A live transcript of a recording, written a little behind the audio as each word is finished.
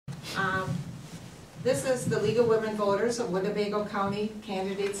This is the League of Women Voters of Winnebago County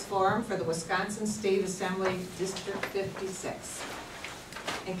Candidates Forum for the Wisconsin State Assembly District 56.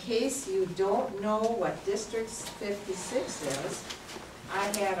 In case you don't know what District 56 is,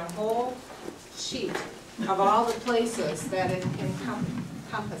 I had a whole sheet of all the places that it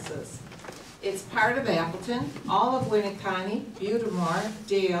encompasses. It's part of Appleton, all of Winneconne, Butamore,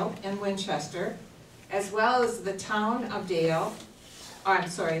 Dale, and Winchester, as well as the town of Dale,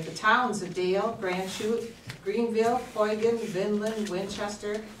 the towns of Dale, Grand Chute, Greenville, Huygen, Vinland,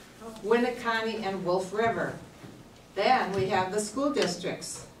 Winchester, Winneconne, and Wolf River. Then we have the school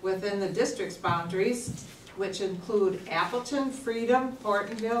districts within the district's boundaries, which include Appleton, Freedom,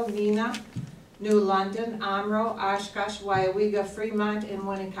 Hortonville, Neenah, New London, Omro, Oshkosh, Weyauwega, Fremont, and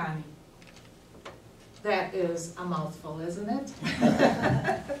Winneconne. That is a mouthful, isn't it?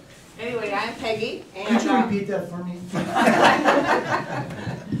 Anyway, I'm Peggy. And, could you repeat that for me?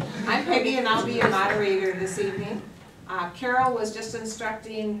 I'm Peggy, and I'll be your moderator this evening. Carol was just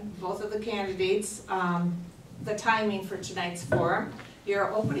instructing both of the candidates the timing for tonight's forum.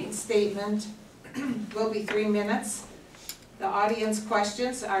 Your opening statement will be 3 minutes. The audience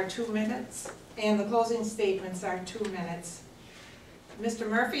questions are 2 minutes, and the closing statements are 2 minutes. Mr.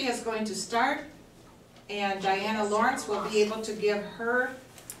 Murphy is going to start, and Diana Lawrence will be able to give her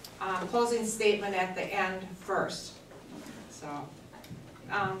closing statement at the end first. So,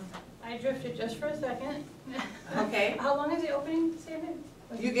 I drifted just for a second. okay. How long is the opening statement?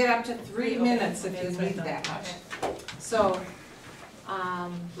 You get up to 3 minutes if you need that much. Okay. So,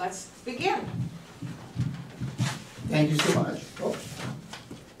 let's begin. Thank you so much. Oh.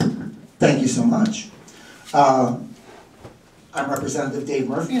 Thank you so much. I'm Representative Dave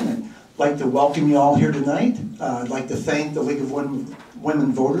Murphy, and I'd like to welcome you all here tonight. I'd like to thank the League of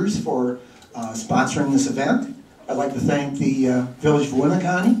Women Voters for sponsoring this event. I'd like to thank the Village of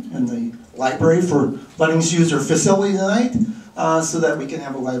Winneconne and the library for letting us use their facility tonight so that we can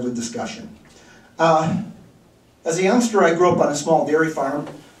have a lively discussion. As a youngster, I grew up on a small dairy farm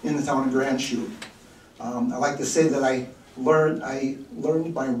in the town of Grand Chute. I like to say that I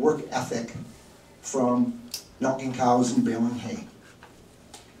learned my work ethic from milking cows and baling hay.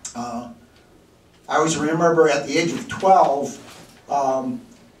 I always remember at the age of 12,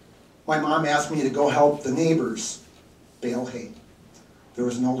 my mom asked me to go help the neighbors bale hay. There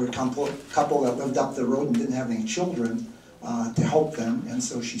was an older couple that lived up the road and didn't have any children to help them, and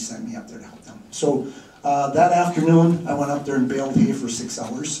so she sent me up there to help them. So that afternoon, I went up there and baled hay for 6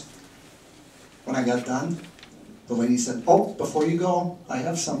 hours. When I got done, the lady said, "Oh, before you go, I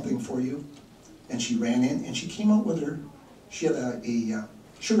have something for you." And she ran in, and she came out with she had a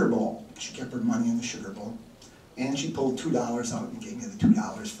sugar bowl. She kept her money in the sugar bowl. And she pulled $2 out and gave me the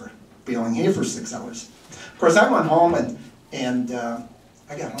 $2 for baling hay for 6 hours. Of course, I went home, and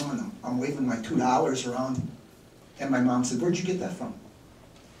I got home, and I'm waving my $2 around. And my mom said, "Where'd you get that from?"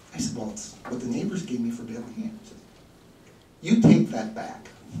 I said, "Well, it's what the neighbors gave me for baling hay." She said, "You take that back."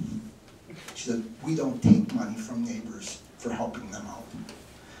 She said, "We don't take money from neighbors for helping them out."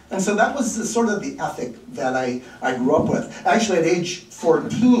 And so that was sort of the ethic that I grew up with. Actually, at age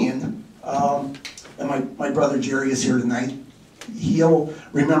 14, and my brother Jerry is here tonight, he'll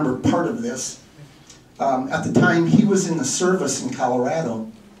remember part of this. At the time, he was in the service in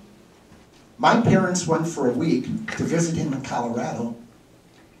Colorado. My parents went for a week to visit him in Colorado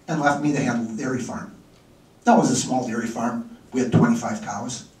and left me to handle the dairy farm. That was a small dairy farm. We had 25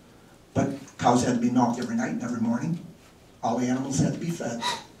 cows. But cows had to be milked every night and every morning. All the animals had to be fed.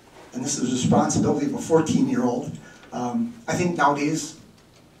 And this is the responsibility of a 14-year-old. I think nowadays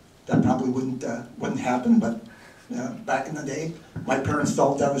that probably wouldn't happen, but back in the day, my parents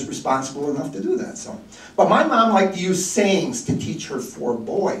felt I was responsible enough to do that. So, but my mom liked to use sayings to teach her 4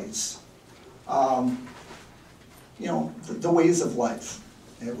 boys, the ways of life.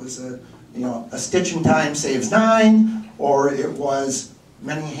 It was a stitch in time saves 9, or it was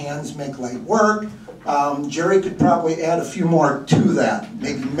many hands make light work. Jerry could probably add a few more to that,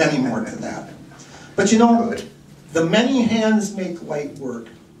 maybe many more to that. But the many hands make light work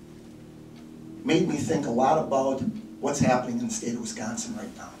made me think a lot about what's happening in the state of Wisconsin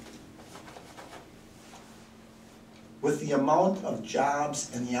right now. With the amount of jobs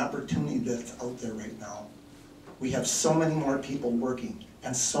and the opportunity that's out there right now, we have so many more people working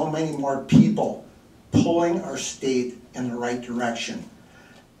and so many more people pulling our state in the right direction.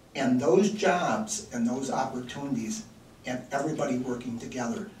 And those jobs and those opportunities and everybody working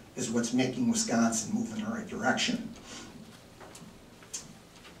together is what's making Wisconsin move in the right direction.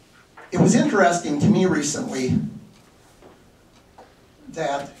 It was interesting to me recently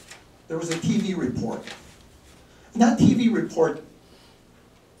that there was a TV report. And that TV report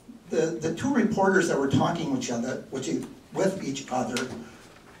the two reporters that were talking with each other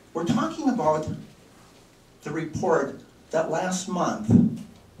were talking about the report that last month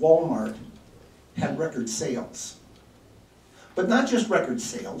Walmart had record sales. But not just record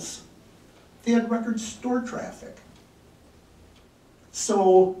sales, they had record store traffic.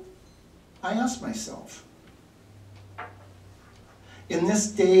 So I asked myself, in this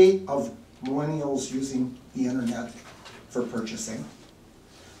day of millennials using the internet for purchasing,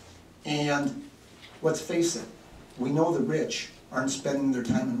 and let's face it, we know the rich aren't spending their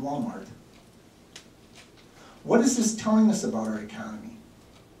time in Walmart. What is this telling us about our economy?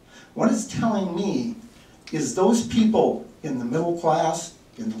 What it's telling me is those people in the middle class,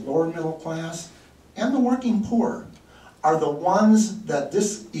 in the lower middle class, and the working poor are the ones that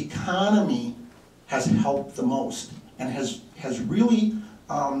this economy has helped the most and has really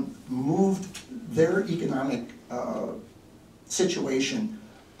moved their economic situation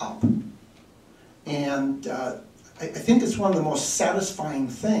up. And I think it's one of the most satisfying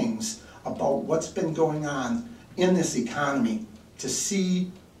things about what's been going on in this economy, to see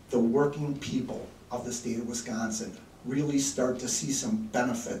the working people of the state of Wisconsin really start to see some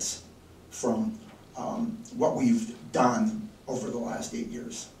benefits from what we've done over the last 8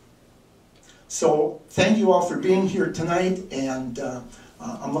 years. So thank you all for being here tonight, and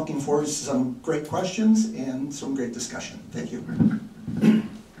I'm looking forward to some great questions and some great discussion. Thank you.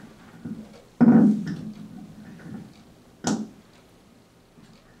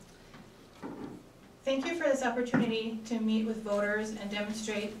 Thank you for this opportunity to meet with voters and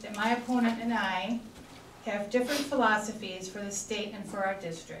demonstrate that my opponent and I have different philosophies for the state and for our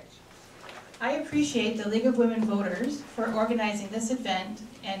district. I appreciate the League of Women Voters for organizing this event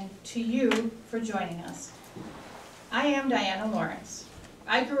and to you for joining us. I am Diana Lawrence.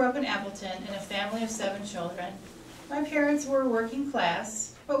 I grew up in Appleton in a family of 7 children. My parents were working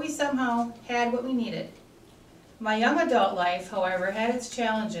class, but we somehow had what we needed. My young adult life, however, had its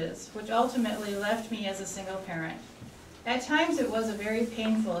challenges, which ultimately left me as a single parent. At times it was a very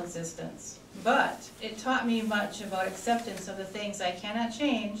painful existence, but it taught me much about acceptance of the things I cannot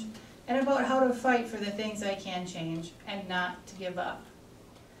change and about how to fight for the things I can change and not to give up.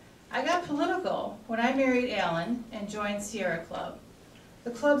 I got political when I married Alan and joined Sierra Club. The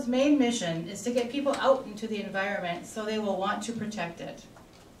club's main mission is to get people out into the environment so they will want to protect it.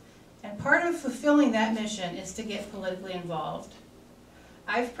 And part of fulfilling that mission is to get politically involved.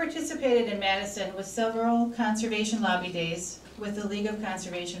 I've participated in Madison with several conservation lobby days with the League of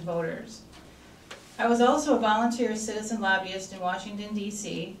Conservation Voters. I was also a volunteer citizen lobbyist in Washington,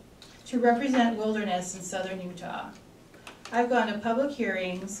 D.C. to represent wilderness in southern Utah. I've gone to public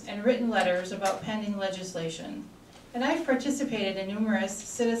hearings and written letters about pending legislation. And I've participated in numerous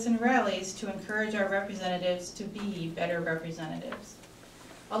citizen rallies to encourage our representatives to be better representatives.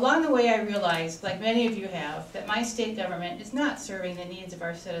 Along the way, I realized, like many of you have, that my state government is not serving the needs of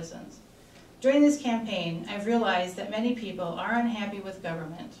our citizens. During this campaign, I've realized that many people are unhappy with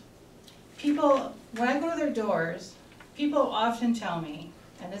government. People, when I go to their doors, people often tell me,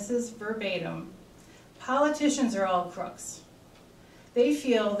 and this is verbatim, politicians are all crooks. They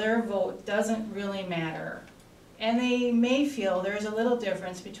feel their vote doesn't really matter, and they may feel there's a little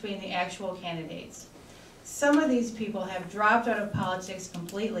difference between the actual candidates. Some of these people have dropped out of politics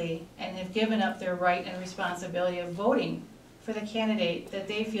completely and have given up their right and responsibility of voting for the candidate that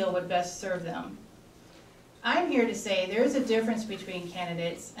they feel would best serve them. I'm here to say there's a difference between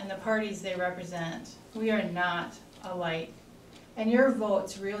candidates and the parties they represent. We are not alike, and your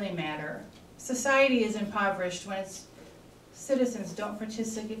votes really matter. Society is impoverished when its citizens don't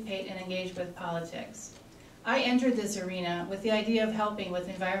participate and engage with politics. I entered this arena with the idea of helping with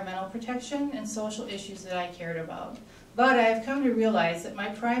environmental protection and social issues that I cared about. But I have come to realize that my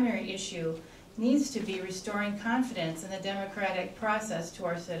primary issue needs to be restoring confidence in the democratic process to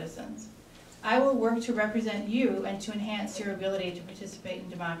our citizens. I will work to represent you and to enhance your ability to participate in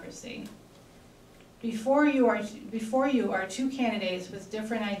democracy. Before you are 2 candidates with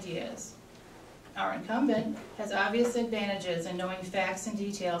different ideas. Our incumbent has obvious advantages in knowing facts and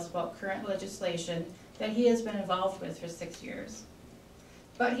details about current legislation that he has been involved with for 6 years.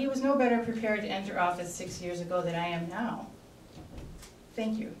 But he was no better prepared to enter office 6 years ago than I am now.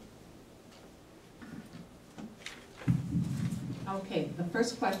 Thank you. Okay, the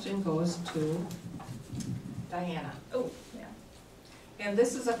first question goes to Diana. Oh, yeah. And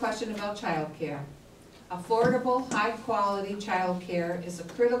this is a question about childcare. Affordable, high-quality childcare is a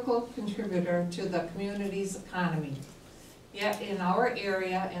critical contributor to the community's economy. Yet in our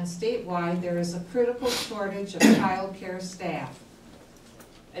area and statewide, there is a critical shortage of childcare staff.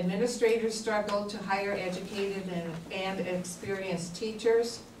 Administrators struggle to hire educated and experienced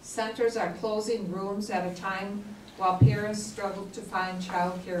teachers. Centers are closing rooms at a time while parents struggle to find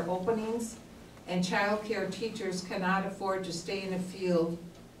childcare openings. And childcare teachers cannot afford to stay in the field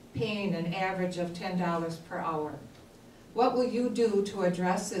paying an average of $10 per hour. What will you do to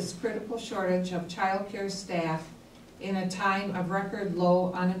address this critical shortage of childcare staff in a time of record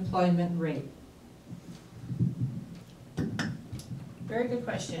low unemployment rate? Very good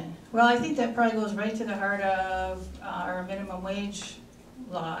question. Well, I think that probably goes right to the heart of our minimum wage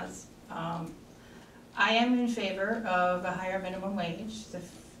laws. I am in favor of a higher minimum wage.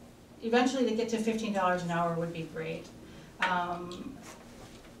 Eventually to get to $15 an hour would be great. I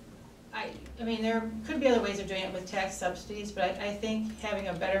mean, there could be other ways of doing it with tax subsidies, but I think having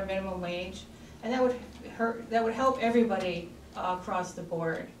a better minimum wage, and that would help everybody across the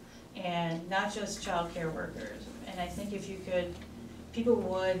board, and not just childcare workers. And I think if you could, people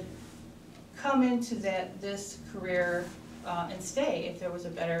would come into this career and stay if there was a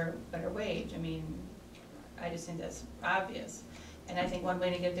better wage. I mean, I just think that's obvious. And I think one way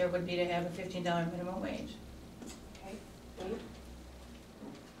to get there would be to have a $15 minimum wage. Okay, Dave?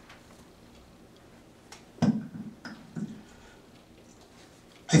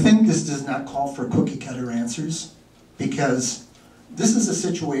 I think this does not call for cookie cutter answers, because this is a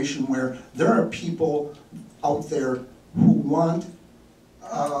situation where there are people out there who want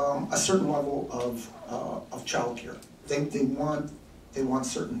a certain level of childcare. They want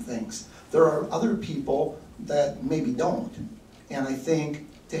certain things. There are other people that maybe don't, and I think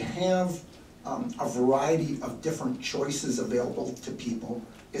to have a variety of different choices available to people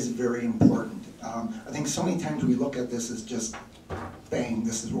is very important. I think so many times we look at this as just, bang,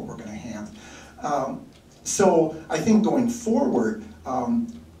 this is what we're going to have. So I think going forward,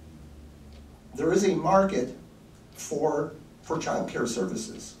 there is a market for child care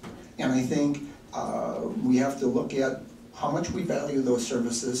services. And I think we have to look at how much we value those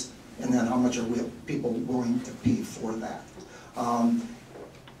services, and then how much are people willing to pay for that.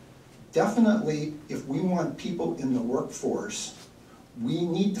 Definitely, if we want people in the workforce, we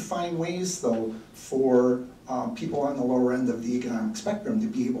need to find ways, though, for people on the lower end of the economic spectrum to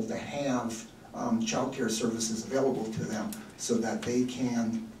be able to have child care services available to them, so that they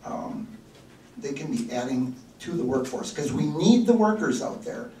can be adding to the workforce, because we need the workers out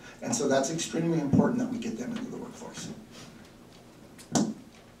there, and so that's extremely important that we get them into the workforce.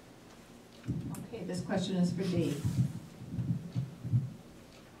 Okay, this question is for Dave.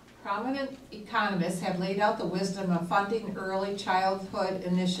 Prominent economists have laid out the wisdom of funding early childhood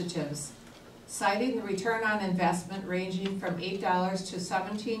initiatives, citing the return on investment ranging from $8 to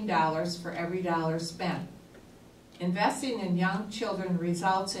 $17 for every dollar spent. Investing in young children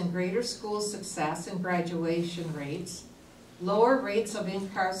results in greater school success and graduation rates, lower rates of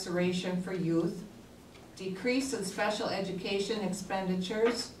incarceration for youth, decrease in special education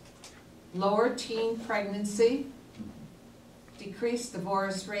expenditures, lower teen pregnancy, decreased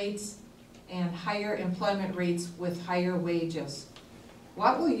divorce rates, and higher employment rates with higher wages.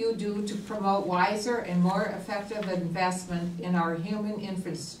 What will you do to promote wiser and more effective investment in our human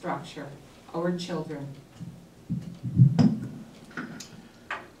infrastructure, our children?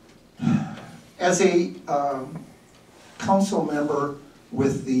 As a council member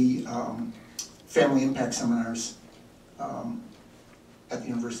with the Family Impact Seminars at the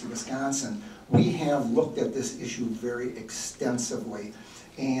University of Wisconsin, we have looked at this issue very extensively.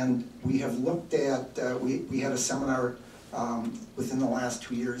 And we have looked at, we had a seminar within the last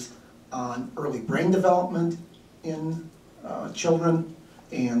 2 years on early brain development in children,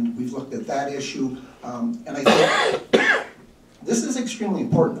 and we've looked at that issue. And I think this is extremely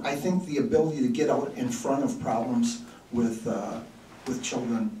important. I think the ability to get out in front of problems with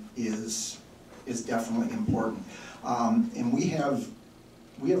children is definitely important. And we have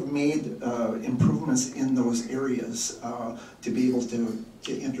made improvements in those areas to be able to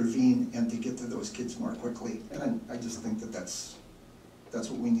intervene and to get to those kids more quickly. And I just think that that's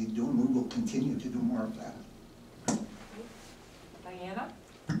what we need to do, and we will continue to do more of that. Diana?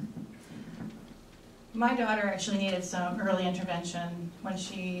 My daughter actually needed some early intervention when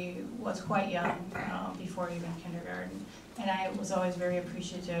she was quite young, before even kindergarten. And I was always very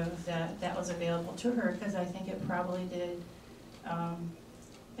appreciative that that was available to her, because I think it probably did,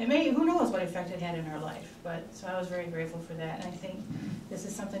 who knows what effect it had in her life. But so I was very grateful for that, and I think this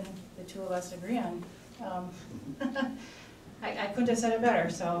is something the two of us agree on. I couldn't have said it better,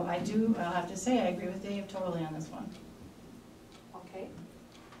 so I'll have to say I agree with Dave totally on this one. Okay.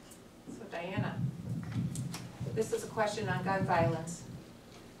 So Diana, this is a question on gun violence.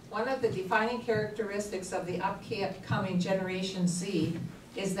 One of the defining characteristics of the upcoming Generation Z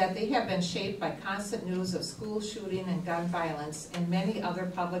is that they have been shaped by constant news of school shooting and gun violence in many other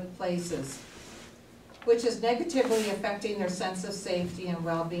public places, which is negatively affecting their sense of safety and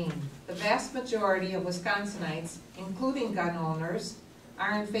well-being. The vast majority of Wisconsinites, including gun owners,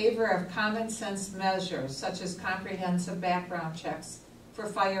 are in favor of common sense measures such as comprehensive background checks for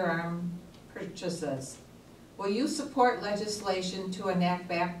firearm purchases. Will you support legislation to enact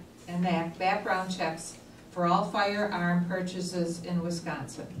background checks for all firearm purchases in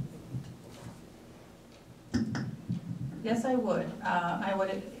Wisconsin? Yes, I would.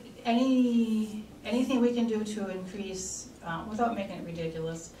 Anything we can do to increase, without making it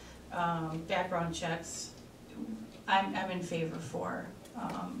ridiculous, background checks, I'm in favor for.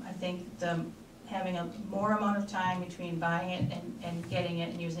 I think having a more amount of time between buying it and getting it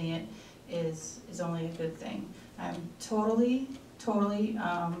and using it is only a good thing. I'm totally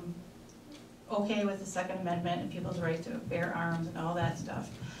okay with the Second Amendment and people's right to bear arms and all that stuff.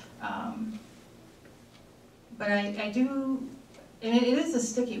 But I do, and it is a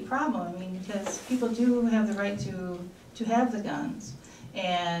sticky problem, I mean, because people do have the right to have the guns.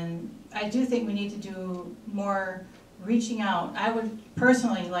 And I do think we need to do more reaching out. I would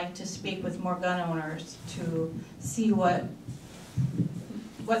personally like to speak with more gun owners to see what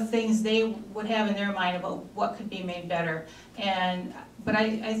things they would have in their mind about what could be made better. But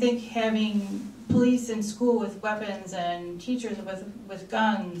I think having police in school with weapons and teachers with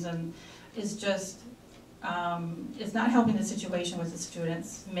guns is just, it's not helping the situation with the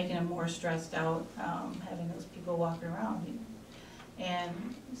students, making them more stressed out, having those people walking around.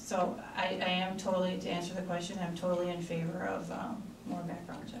 And so I am totally, to answer the question, I'm totally in favor of more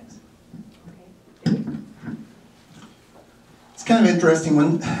background checks. It's kind of interesting,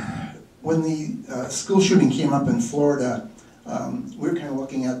 when the school shooting came up in Florida, we were kind of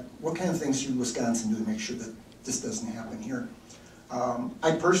looking at what kind of things should Wisconsin do to make sure that this doesn't happen here.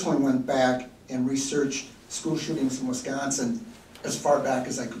 I personally went back and researched school shootings in Wisconsin as far back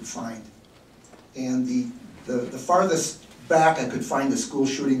as I could find. And the farthest back I could find a school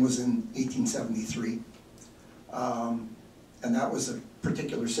shooting was in 1873. And that was a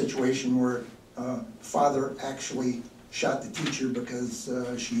particular situation where father actually shot the teacher because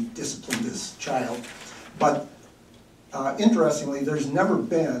she disciplined his child. But interestingly, there's never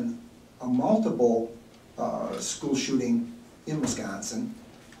been a multiple school shooting in Wisconsin.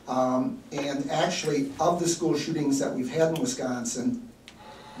 And actually, of the school shootings that we've had in Wisconsin,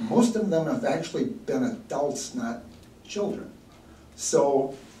 most of them have actually been adults, not children.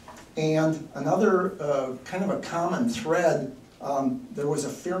 So, and another kind of a common thread, there was a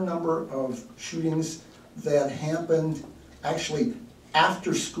fair number of shootings that happened actually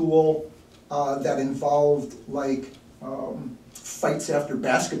after school that involved like fights after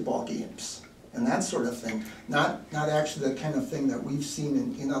basketball games and that sort of thing. Not actually the kind of thing that we've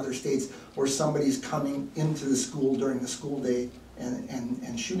seen in other states where somebody's coming into the school during the school day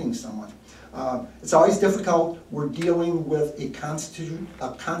and shooting someone. It's always difficult. We're dealing with a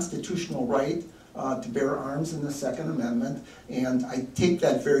constitutional right to bear arms in the Second Amendment, and I take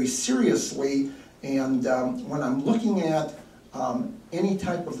that very seriously. And when I'm looking at any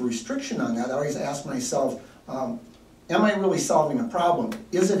type of restriction on that, I always ask myself, am I really solving a problem?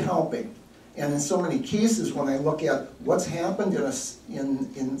 Is it helping? And in so many cases, when I look at what's happened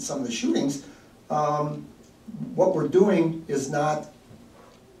in some of the shootings, what we're doing is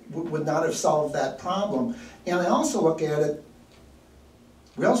would not have solved that problem. And I also look at it,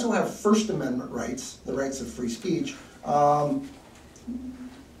 we also have First Amendment rights, the rights of free speech.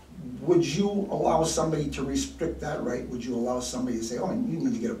 Would you allow somebody to restrict that right? Would you allow somebody to say, oh, you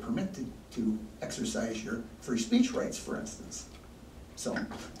need to get a permit to exercise your free speech rights, for instance? So,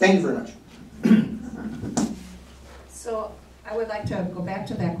 thank you very much. So, I would like to go back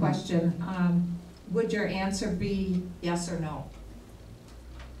to that question. Would your answer be yes or no?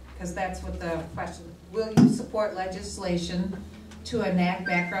 Because that's what the question, will you support legislation to enact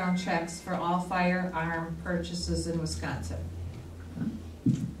background checks for all firearm purchases in Wisconsin?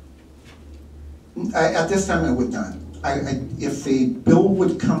 At this time, I would not. If a bill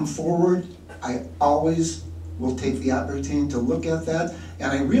would come forward, I always will take the opportunity to look at that,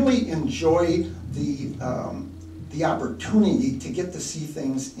 and I really enjoy the opportunity to get to see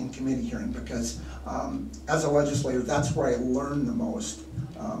things in committee hearing, because as a legislator, that's where I learn the most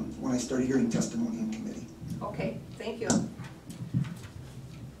when I started hearing testimony in committee. Okay, thank you.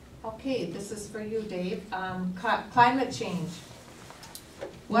 Okay, this is for you, Dave. Climate change.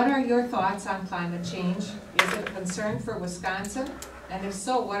 What are your thoughts on climate change? Is it a concern for Wisconsin? And if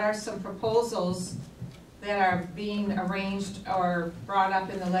so, what are some proposals that are being arranged or brought up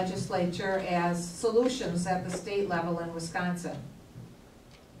in the legislature as solutions at the state level in Wisconsin?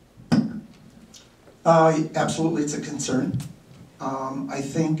 Absolutely, it's a concern. I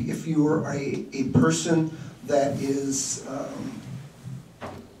think if you are a person that is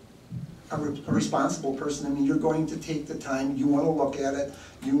a responsible person, I mean, you're going to take the time, you want to look at it,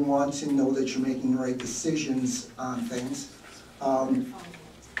 you want to know that you're making the right decisions on things.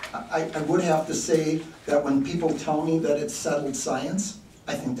 I would have to say that when people tell me that it's settled science,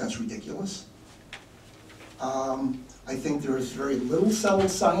 I think that's ridiculous. I think there is very little settled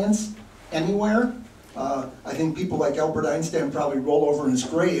science anywhere. I think people like Albert Einstein probably roll over in his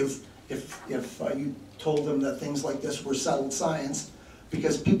grave if you told them that things like this were settled science,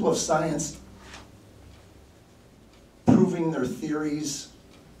 because people of science proving their theories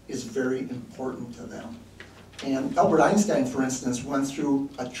is very important to them. And Albert Einstein, for instance, went through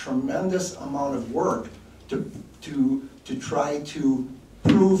a tremendous amount of work to try to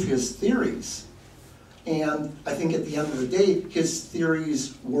prove his theories. And I think at the end of the day, his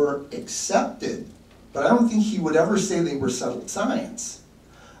theories were accepted, but I don't think he would ever say they were settled science.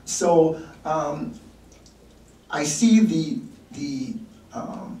 So I see the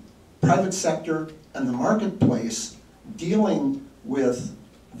private sector and the marketplace dealing with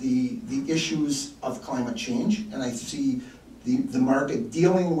the issues of climate change, and I see the market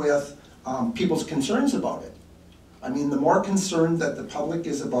dealing with people's concerns about it. I mean, the more concerned that the public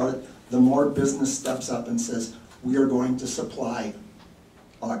is about it, the more business steps up and says, we are going to supply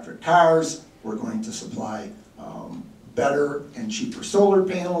electric cars, we're going to supply better and cheaper solar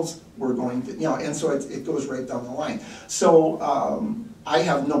panels, we're going to, and so it goes right down the line. So I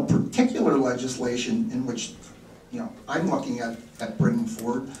have no particular legislation in which, I'm looking at bringing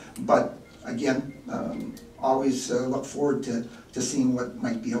forward, but again, always look forward to seeing what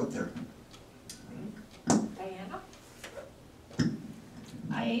might be out there. Diana?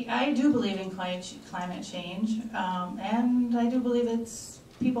 I do believe in climate change, and I do believe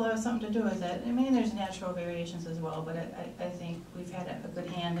people have something to do with it. I mean, there's natural variations as well, but I think we've had a good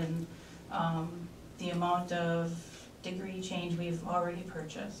hand in the amount of degree change we've already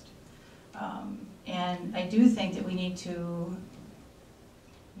purchased. And I do think that we need to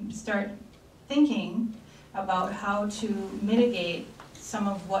start thinking about how to mitigate some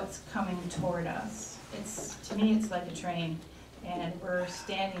of what's coming toward us. To me, it's like a train, and we're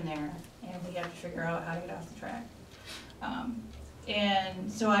standing there, and we have to figure out how to get off the track.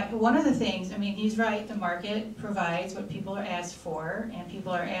 And so one of the things, I mean, he's right, the market provides what people are asked for, and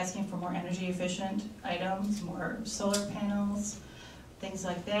people are asking for more energy efficient items, more solar panels, things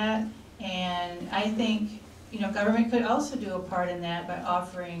like that. And I think, government could also do a part in that by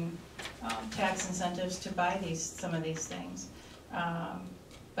offering tax incentives to buy some of these things.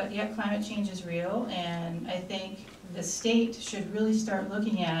 But yet climate change is real, and I think the state should really start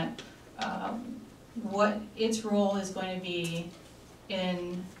looking at what its role is going to be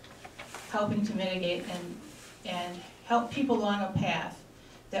in helping to mitigate and help people along a path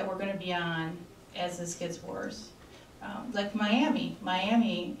that we're going to be on as this gets worse. Like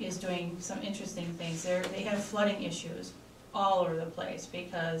Miami is doing some interesting things. They have flooding issues all over the place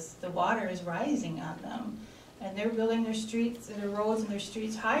because the water is rising on them, and they're building their streets and their roads and their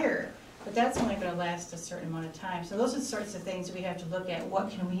streets higher. But that's only going to last a certain amount of time. So those are the sorts of things we have to look at.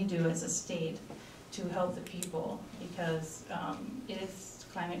 What can we do as a state to help the people? Because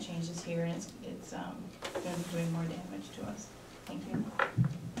climate change is here, and it's going to be doing more damage to us. Thank you.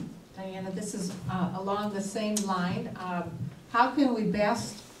 Diana, this is along the same line. How can we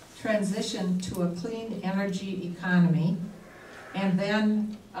best transition to a clean energy economy? And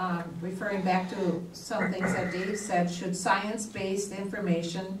then, referring back to some things that Dave said, should science-based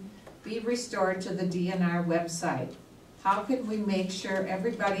information be restored to the DNR website? How can we make sure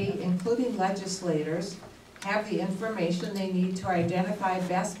everybody, including legislators, have the information they need to identify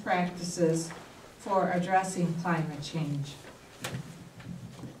best practices for addressing climate change?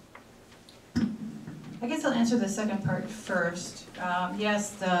 I guess I'll answer the second part first.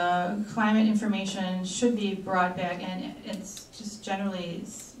 Yes, the climate information should be brought back, and it's just generally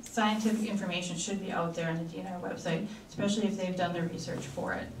scientific information should be out there on the DNR website, especially if they've done their research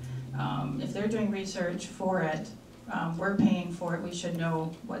for it. If they're doing research for it, we're paying for it, we should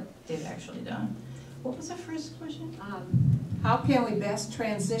know what they've actually done. What was the first question? How can we best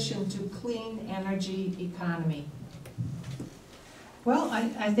transition to clean energy economy? Well,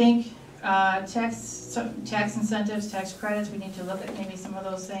 I think tax incentives, tax credits, we need to look at maybe some of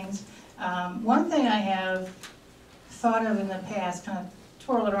those things. One thing I have thought of in the past, kind of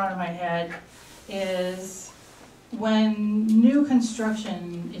twirl it around in my head, is when new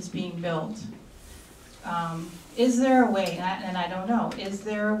construction is being built, is there a way, and I don't know, is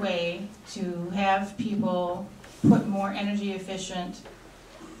there a way to have people put more energy efficient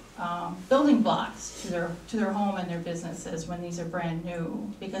building blocks to their home and their businesses when these are brand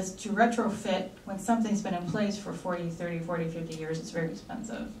new. Because to retrofit, when something's been in place for 40, 30, 40, 50 years, it's very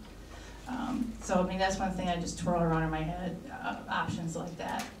expensive. So I mean, that's one thing I just twirl around in my head, options like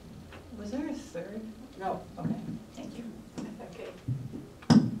that. Was there a third? No. Okay, thank you. Okay.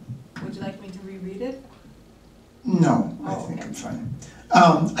 Would you like me to reread it? No, I Oh, think okay. I'm fine.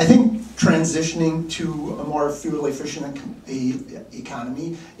 I think transitioning to a more fuel efficient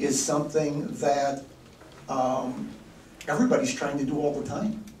economy is something that everybody's trying to do all the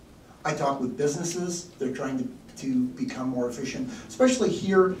time. I talk with businesses, they're trying to become more efficient, especially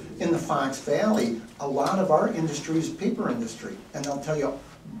here in the Fox Valley. A lot of our industry is paper industry, and they'll tell you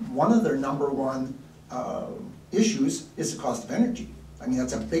one of their number one issues is the cost of energy. I mean,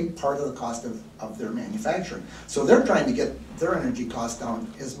 that's a big part of the cost of their manufacturing. So they're trying to get their energy costs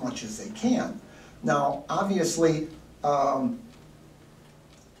down as much as they can. Now, obviously, a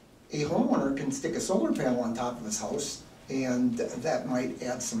homeowner can stick a solar panel on top of his house, and that might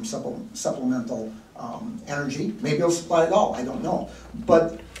add some supplemental energy. Maybe it'll supply it all, I don't know.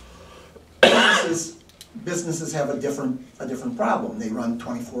 But businesses have a different problem. They run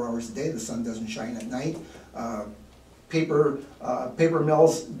 24 hours a day, the sun doesn't shine at night. Paper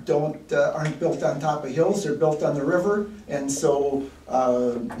mills aren't built on top of hills, they're built on the river, and so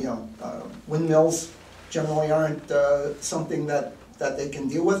windmills generally aren't something that they can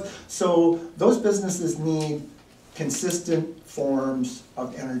deal with. So those businesses need consistent forms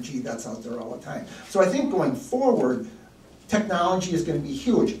of energy that's out there all the time. So I think going forward, technology is going to be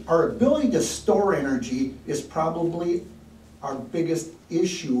huge. Our ability to store energy is probably our biggest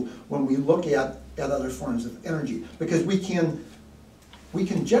issue when we look at other forms of energy, because we can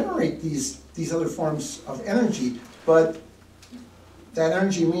generate these other forms of energy, but that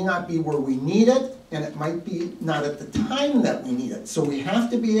energy may not be where we need it, and it might be not at the time that we need it. So we have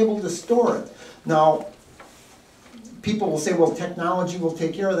to be able to store it. Now, people will say, well, technology will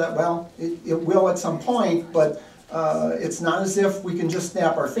take care of that. Well, it will at some point, but it's not as if we can just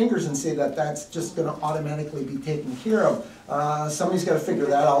snap our fingers and say that that's just going to automatically be taken care of. Somebody's got to figure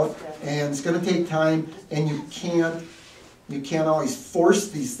that out, and it's going to take time, and you can't always force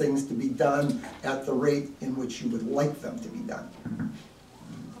these things to be done at the rate in which you would like them to be done.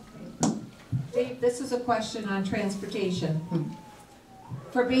 Dave, this is a question on transportation.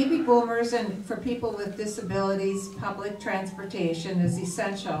 For baby boomers and for people with disabilities, public transportation is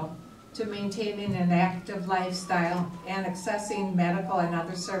essential to maintaining an active lifestyle and accessing medical and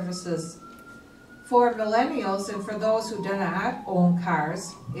other services. For millennials and for those who do not own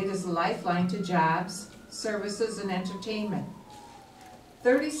cars, it is a lifeline to jobs, services, and entertainment.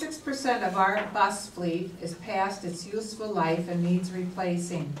 36% of our bus fleet is past its useful life and needs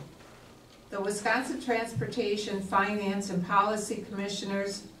replacing. The Wisconsin Transportation Finance and Policy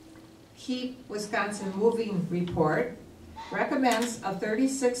Commissioners Keep Wisconsin Moving report recommends a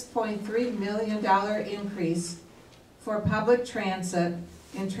 $36.3 million increase for public transit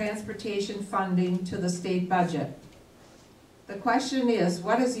and transportation funding to the state budget. The question is,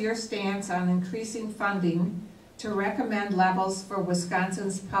 what is your stance on increasing funding to recommend levels for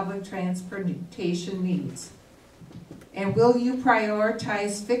Wisconsin's public transportation needs? And will you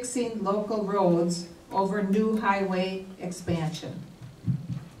prioritize fixing local roads over new highway expansion?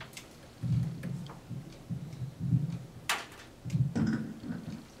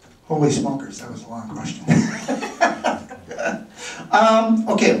 Holy smokers, that was a long question.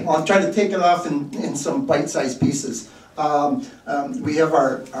 Okay, well, I'll try to take it off in some bite-sized pieces. We have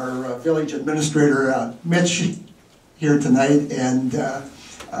our village administrator, Mitch, here tonight, and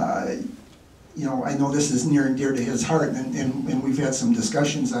I know this is near and dear to his heart, and we've had some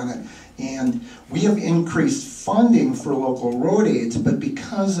discussions on it. And we have increased funding for local road aids, but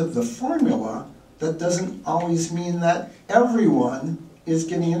because of the formula, that doesn't always mean that everyone is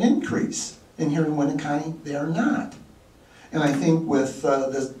getting an increase. And here in Winnet County, they are not. And I think with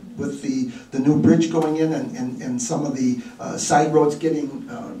the new bridge going in and some of the side roads getting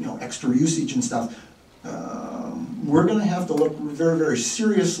extra usage and stuff, we're going to have to look very, very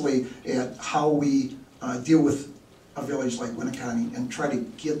seriously at how we deal with a village like Winnet County and try to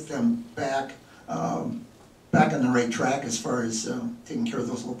get them back on the right track as far as taking care of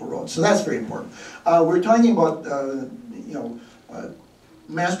those local roads. So that's very important. We're talking about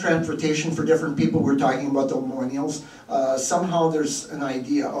mass transportation for different people. We're talking about the millennials. Somehow there's an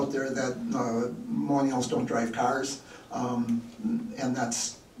idea out there that millennials don't drive cars, and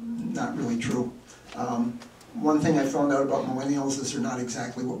that's not really true. One thing I found out about millennials is they're not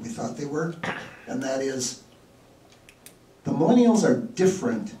exactly what we thought they were, and that is the millennials are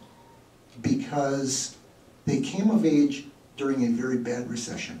different because they came of age during a very bad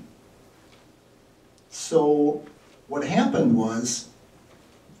recession. So what happened was,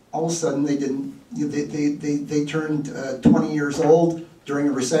 all of a sudden they turned 20 years old during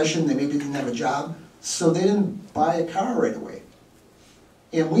a recession. They maybe didn't have a job, so they didn't buy a car right away.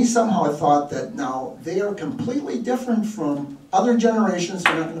 And we somehow thought that now they are completely different from other generations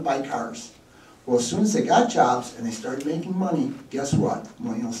who are not going to buy cars. Well, as soon as they got jobs and they started making money, guess what?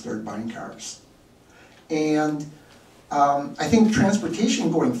 Millennials started buying cars. And I think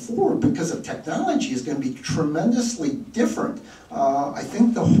transportation going forward, because of technology, is going to be tremendously different. I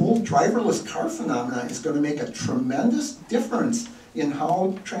think the whole driverless car phenomena is going to make a tremendous difference in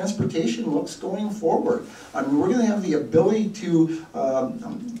how transportation looks going forward. I mean, we're going to have the ability to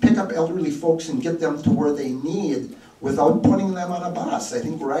pick up elderly folks and get them to where they need without putting them on a bus. I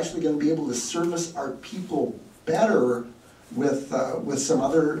think we're actually going to be able to service our people better with some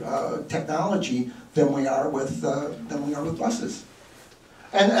other technology than we are with buses.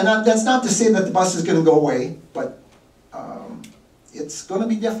 And that's not to say that the bus is going to go away, but it's going to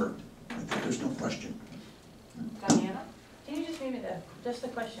be different. I think there's no question. Diana? Can you just read me just the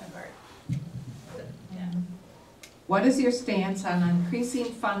question part? Yeah. What is your stance on increasing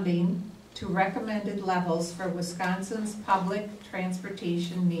funding to recommended levels for Wisconsin's public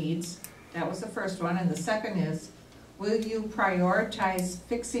transportation needs? That was the first one. And the second is, will you prioritize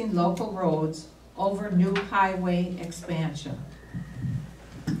fixing local roads over new highway expansion?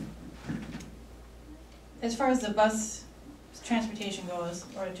 As far as the bus transportation goes,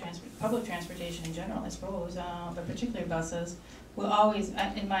 or public transportation in general, I suppose, but particularly buses, will always,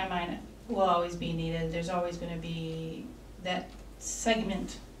 in my mind, will always be needed. There's always going to be that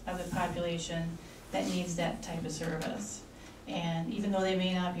segment of the population that needs that type of service. And even though they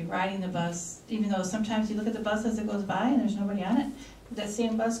may not be riding the bus, even though sometimes you look at the bus as it goes by and there's nobody on it, that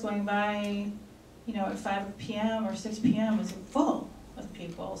same bus going by, you know, at 5 p.m. or 6 p.m. is full of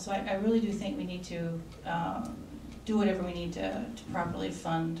people. So I really do think we need to do whatever we need to properly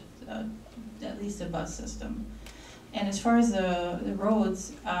fund at least the bus system. And as far as the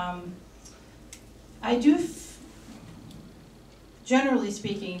roads, I do, generally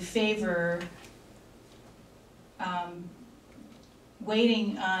speaking, favor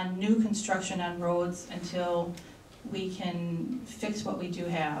waiting on new construction on roads until we can fix what we do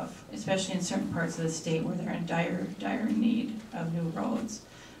have, especially in certain parts of the state where they're in dire need of new roads.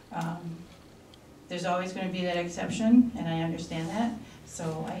 There's always going to be that exception, and I understand that.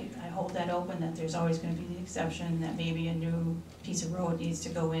 So I hold that open, that there's always going to be the exception that maybe a new piece of road needs to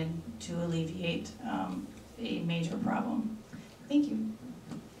go in to alleviate a major problem. Thank you.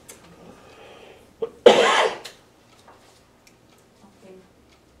 Okay.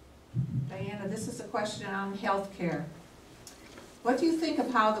 Diana, this is a question on health care. What do you think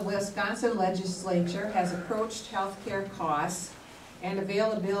of how the Wisconsin legislature has approached health care costs and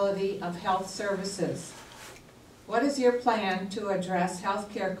availability of health services? What is your plan to address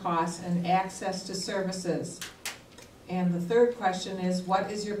health care costs and access to services? And the third question is, what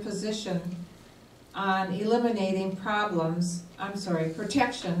is your position on eliminating protection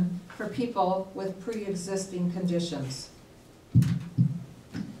for people with pre-existing conditions?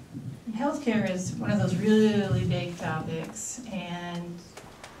 Healthcare is one of those really big topics, and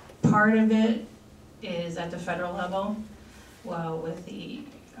part of it is at the federal level, well, with the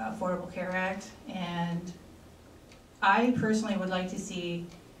Affordable Care Act, and I personally would like to see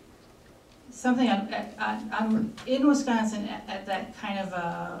something in Wisconsin at that kind of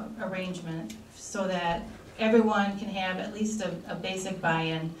arrangement, so that everyone can have at least a basic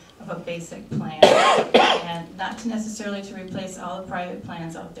buy-in of a basic plan, and not to necessarily to replace all the private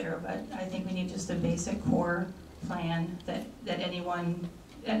plans out there, but I think we need just a basic core plan that anyone,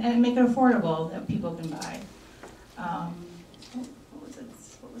 and make it affordable, that people can buy. What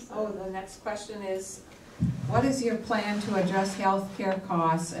was that? Oh, the next question is, what is your plan to address health care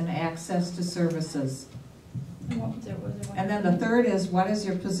costs and access to services? And then the third is, what is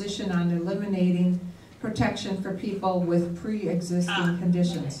your position on eliminating protection for people with pre-existing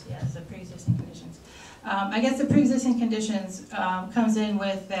conditions? Okay. Yes, the pre-existing conditions. I guess the pre-existing conditions comes in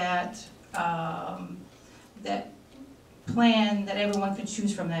with that that plan that everyone could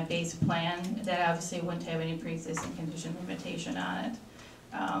choose from, that base plan that obviously wouldn't have any pre-existing condition limitation on it.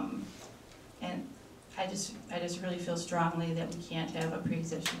 And I just really feel strongly that we can't have a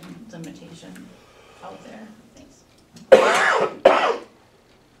pre-existing limitation out there. Thanks.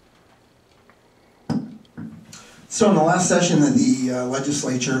 So in the last session of the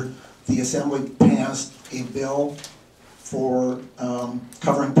legislature, the Assembly passed a bill for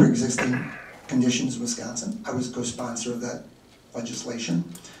covering pre-existing conditions in Wisconsin. I was a co-sponsor of that legislation,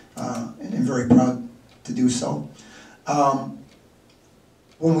 and I'm very proud to do so.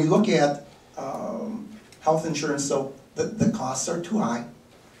 When we look at health insurance, so the costs are too high.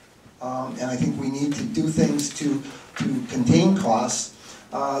 And I think we need to do things to contain costs.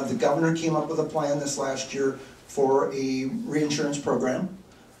 The governor came up with a plan this last year for a reinsurance program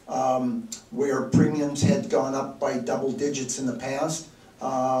where premiums had gone up by double digits in the past.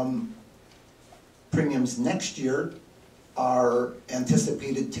 Premiums next year are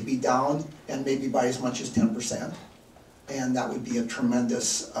anticipated to be down and maybe by as much as 10%. And that would be a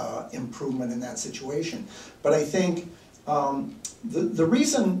tremendous improvement in that situation. But I think the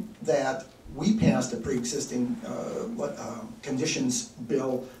reason that we passed a pre-existing conditions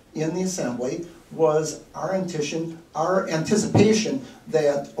bill in the Assembly was our anticipation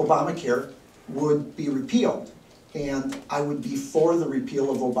that Obamacare would be repealed. And I would be for the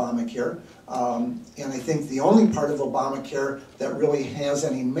repeal of Obamacare. And I think the only part of Obamacare that really has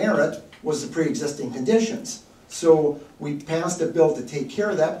any merit was the pre-existing conditions. So we passed a bill to take care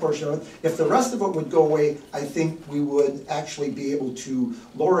of that portion of it. If the rest of it would go away, I think we would actually be able to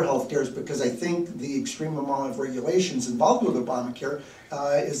lower health care, because I think the extreme amount of regulations involved with Obamacare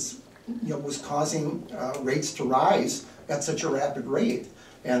was causing rates to rise at such a rapid rate.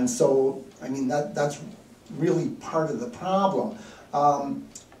 And so, I mean, that's really part of the problem.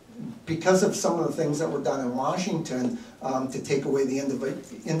 Because of some of the things that were done in Washington to take away the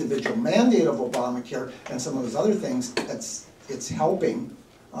individual mandate of Obamacare and some of those other things, it's helping.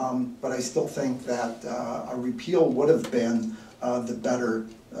 But I still think that a repeal would have been the better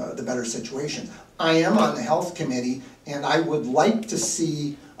situation. I am on the health committee, and I would like to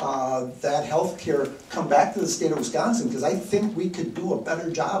see that health care come back to the state of Wisconsin, because I think we could do a better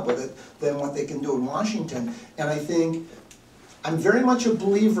job with it than what they can do in Washington. And I think I'm very much a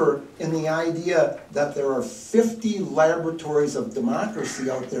believer in the idea that there are 50 laboratories of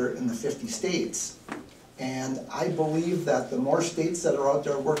democracy out there in the 50 states. And I believe that the more states that are out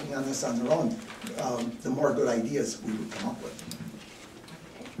there working on this on their own, the more good ideas we would come up with.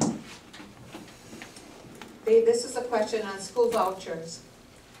 Okay. This is a question on school vouchers.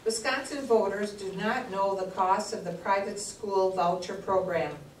 Wisconsin voters do not know the cost of the private school voucher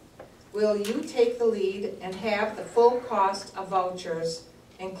program. Will you take the lead and have the full cost of vouchers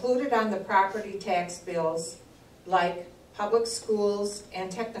included on the property tax bills like public schools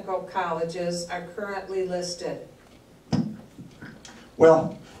and technical colleges are currently listed?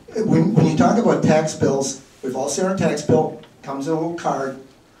 Well, when you talk about tax bills, we've all seen our tax bill, comes in a little card.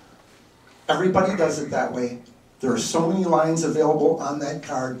 Everybody does it that way. There are so many lines available on that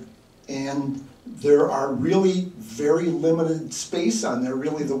card, and there are really very limited space on there,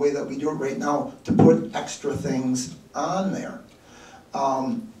 really the way that we do it right now, to put extra things on there.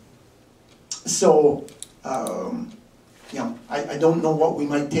 I don't know what we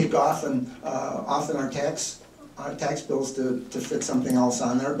might take off in our tax bills to fit something else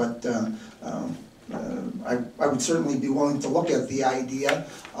on there, but I would certainly be willing to look at the idea.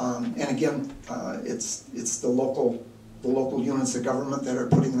 And again, it's the local units of government that are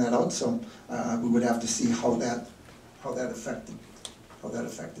putting that out, so we would have to see how that affected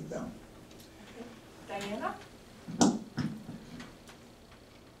them. Diana?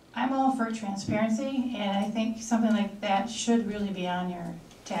 I'm all for transparency, and I think something like that should really be on your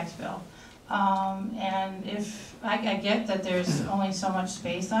tax bill. And if I get that there's only so much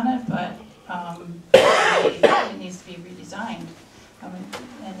space on it, but it needs to be redesigned,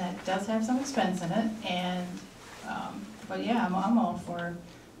 and that does have some expense in it. And but yeah, I'm all for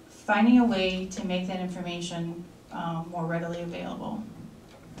finding a way to make that information more readily available.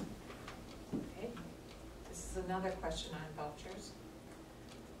 Okay. This is another question on vouchers.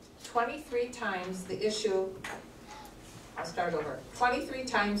 23 times the issue, I'll start over. 23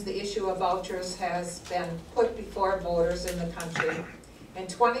 times the issue of vouchers has been put before voters in the country, and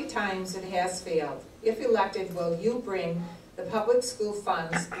 20 times it has failed. If elected, will you bring the public school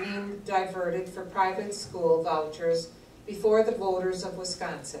funds being diverted for private school vouchers before the voters of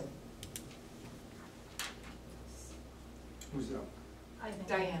Wisconsin? Who's that? I think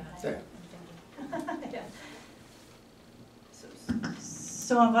Diana. Yeah.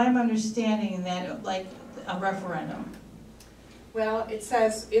 So if I'm understanding that, like a referendum. Well, it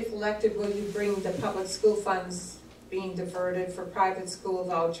says, if elected, will you bring the public school funds being diverted for private school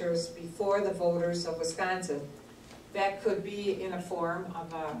vouchers before the voters of Wisconsin? That could be in a form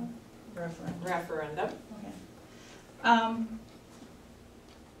of a referendum. Okay.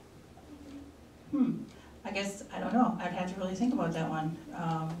 I guess, I don't know. I'd have to really think about that one.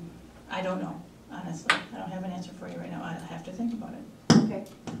 I don't know, honestly. I don't have an answer for you right now. I'd have to think about it. Okay.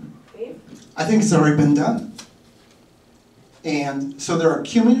 Dave? I think it's already been done. And so there are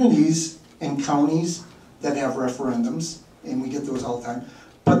communities and counties that have referendums, and we get those all the time.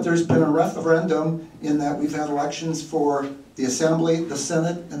 But there's been a referendum in that we've had elections for the Assembly, the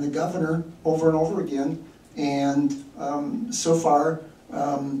Senate, and the governor over and over again. And so far,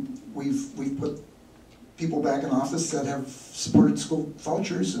 we've put people back in office that have supported school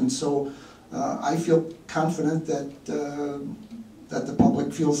vouchers. And so I feel confident that, that the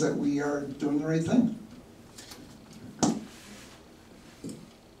public feels that we are doing the right thing.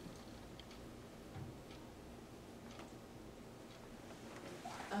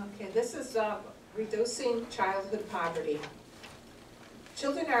 Okay, this is reducing childhood poverty.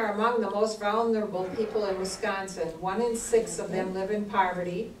 Children are among the most vulnerable people in Wisconsin. 1 in 6 of them live in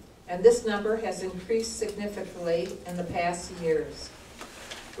poverty, and this number has increased significantly in the past years.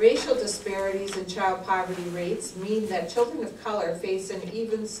 Racial disparities in child poverty rates mean that children of color face an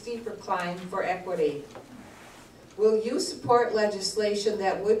even steeper climb for equity. Will you support legislation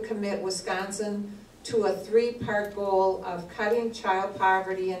that would commit Wisconsin to a 3-part goal of cutting child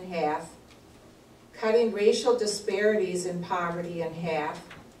poverty in half, cutting racial disparities in poverty in half,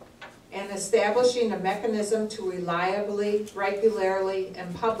 and establishing a mechanism to reliably, regularly,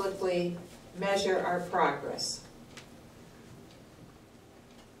 and publicly measure our progress?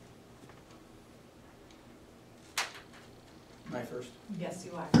 Am I first? Yes,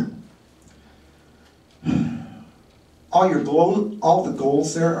 you are. All the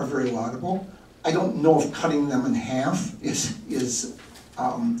goals there are very laudable. I don't know if cutting them in half is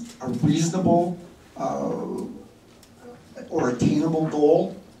a reasonable or attainable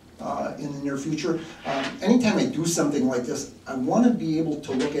goal in the near future. Anytime I do something like this, I want to be able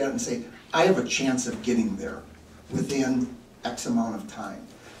to look at it and say, I have a chance of getting there within X amount of time.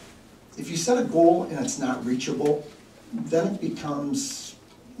 If you set a goal and it's not reachable, then it becomes,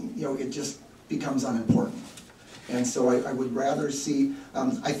 it just becomes unimportant. And so I would rather see,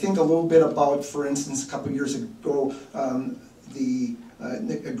 I think a little bit about, for instance, a couple of years ago,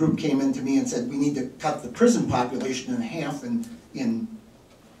 a group came into me and said, we need to cut the prison population in half in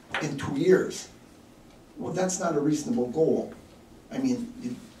 2 years. Well, that's not a reasonable goal. I mean,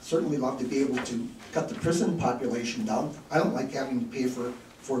 you'd certainly love to be able to cut the prison population down. I don't like having to pay for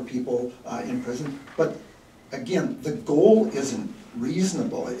people in prison. But again, the goal isn't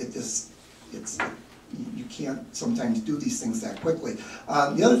reasonable. You can't sometimes do these things that quickly.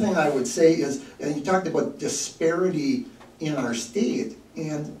 The other thing I would say is, and you talked about disparity in our state,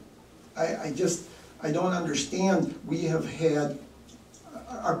 and I don't understand. We have had,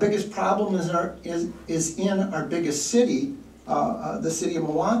 our biggest problem is in our biggest city, the city of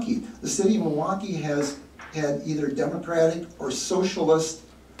Milwaukee. The city of Milwaukee has had either Democratic or Socialist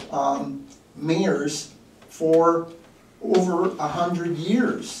mayors for over 100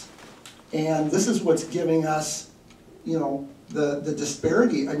 years. And this is what's giving us, the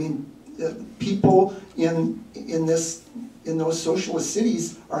disparity. I mean, people in those socialist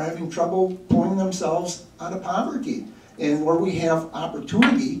cities are having trouble pulling themselves out of poverty. And where we have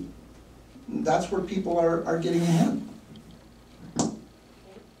opportunity, that's where people are getting ahead.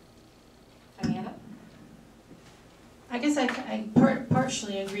 Diana? I guess I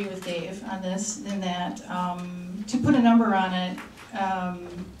partially agree with Dave on this, in that to put a number on it,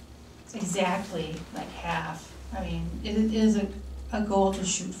 exactly like half. I mean, it is a goal to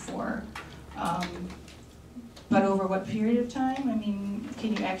shoot for. But over what period of time? I mean,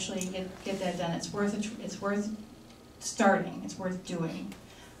 can you actually get that done? It's worth starting. It's worth doing.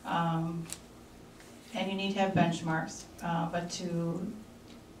 And you need to have benchmarks. But to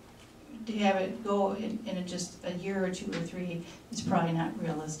have it go in just a year or 2 or 3 is probably not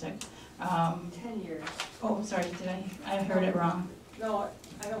realistic. 10 years. Oh, sorry, I heard it wrong. No,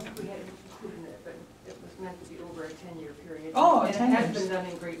 I don't think we had included it, but it was meant to be over a 10-year period. Oh, and 10 it has years. been done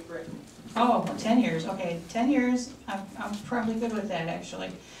in Great Britain. Oh, well, 10 years, okay, 10 years, I'm probably good with that,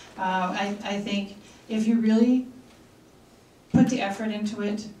 actually. I think if you really put the effort into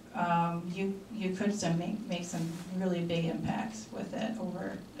it, you could make some really big impacts with it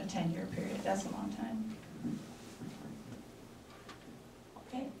over a 10-year period. That's a long time.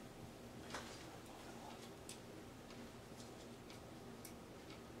 Okay.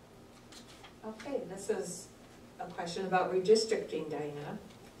 Okay, this is a question about redistricting, Diana.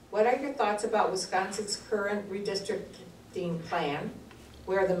 What are your thoughts about Wisconsin's current redistricting plan,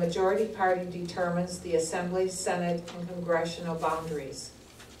 where the majority party determines the Assembly, Senate, and congressional boundaries?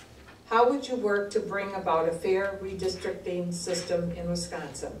 How would you work to bring about a fair redistricting system in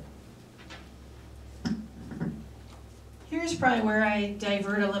Wisconsin? Here's probably where I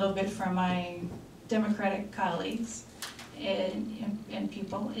divert a little bit from my Democratic colleagues and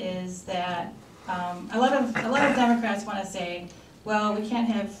people, is that a lot of Democrats want to say, well, we can't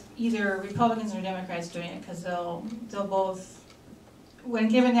have either Republicans or Democrats doing it because they'll both when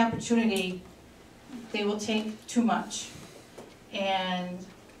given the opportunity, they will take too much. And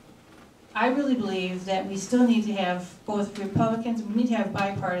I really believe that we still need to have both Republicans, we need to have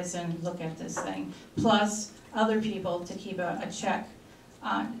bipartisan look at this thing, plus other people to keep a check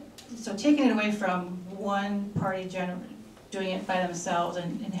on. So taking it away from one party doing it by themselves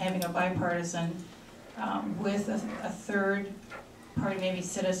and having a bipartisan with a third party, maybe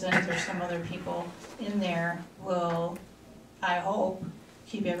citizens or some other people in there, will, I hope,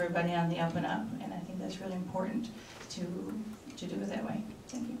 keep everybody on the up and up. And I think that's really important to do it that way.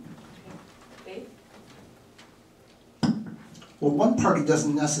 Thank you. Dave? Well, one party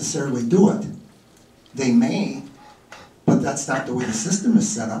doesn't necessarily do it. They may, but that's not the way the system is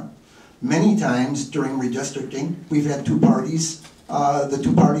set up. Many times during redistricting, we've had two parties. The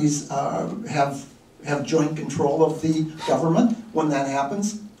two parties have joint control of the government. When that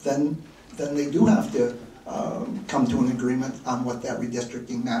happens, then they do have to come to an agreement on what that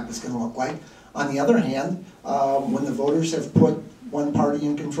redistricting map is going to look like. On the other hand, when the voters have put one party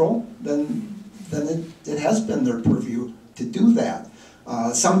in control, then it has been their purview to do that.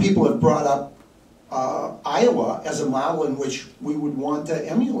 Some people have brought up Iowa as a model in which we would want to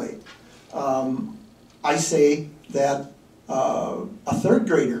emulate. I say that a third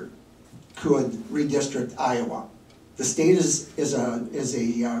grader could redistrict Iowa. The state is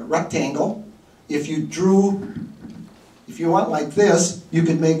a rectangle. If you went like this, you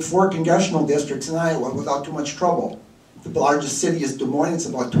could make 4 congressional districts in Iowa without too much trouble. The largest city is Des Moines. It's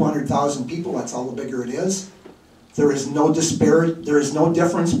about 200,000 people. That's all the bigger it is. There is no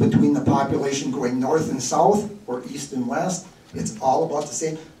difference between the population going north and south or east and west. It's all about the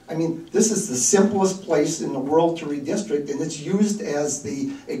same. I mean, this is the simplest place in the world to redistrict, and it's used as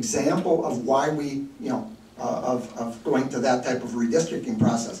the example of why we, of going to that type of redistricting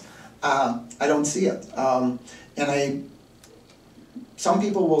process. I don't see it. Some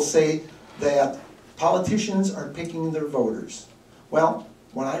people will say that politicians are picking their voters. Well,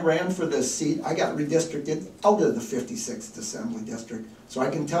 when I ran for this seat, I got redistricted out of the 56th Assembly District. So I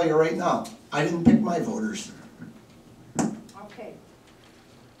can tell you right now, I didn't pick my voters. Okay.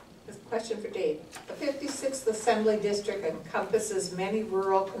 This question for Dave. The 56th Assembly District encompasses many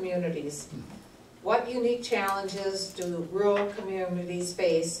rural communities. What unique challenges do rural communities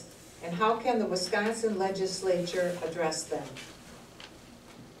face, and how can the Wisconsin legislature address them?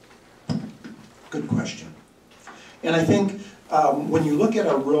 Good question. And I think when you look at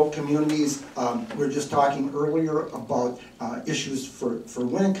our rural communities, we were just talking earlier about issues for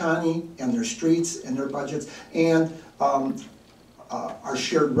Winneconne and their streets and their budgets, and our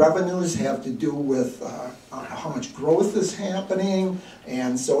shared revenues have to do with how much growth is happening,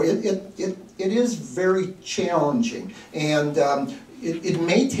 and so it is very challenging. And it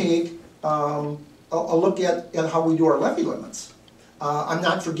may take a look at how we do our levy limits. I'm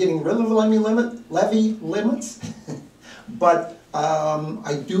not for getting rid of levy limits, but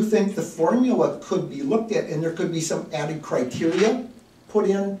I do think the formula could be looked at, and there could be some added criteria put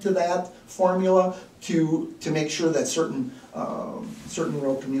into that formula to make sure that certain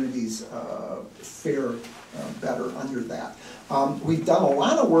rural communities fare better under that. We've done a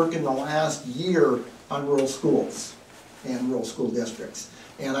lot of work in the last year on rural schools and rural school districts,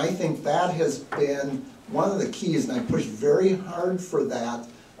 and I think that has been one of the keys, and I pushed very hard for that,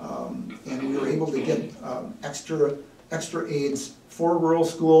 and we were able to get extra aids for rural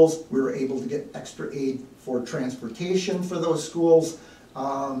schools. We were able to get extra aid for transportation for those schools,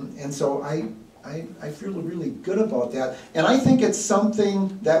 and so I feel really good about that. And I think it's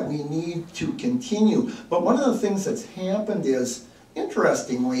something that we need to continue. But one of the things that's happened is,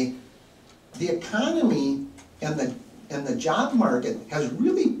 interestingly, the economy and the job market has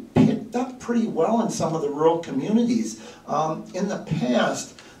really picked up pretty well in some of the rural communities. In the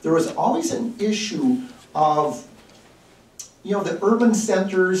past, there was always an issue of, the urban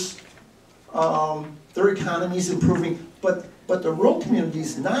centers, their economy's improving, but the rural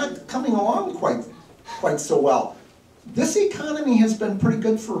communities not coming along quite so well. This economy has been pretty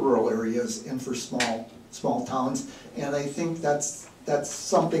good for rural areas and for small towns, and I think that's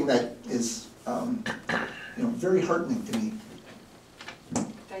something that is very heartening to me.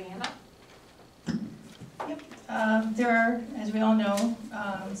 Diana? Yep. There are, as we all know,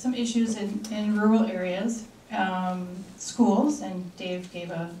 some issues in rural areas. Schools, and Dave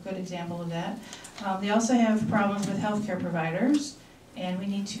gave a good example of that. They also have problems with healthcare providers, and we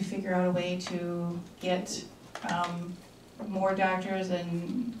need to figure out a way to get more doctors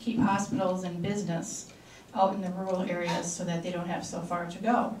and keep hospitals and business out in the rural areas so that they don't have so far to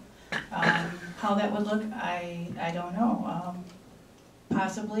go. How that would look, I don't know.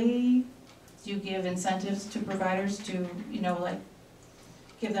 Possibly you give incentives to providers to, like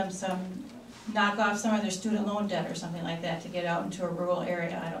give them knock off some of their student loan debt or something like that to get out into a rural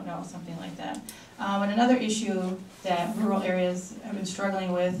area, I don't know, something like that. And another issue that rural areas have been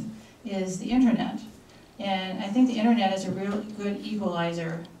struggling with is the internet. And I think the internet is a real good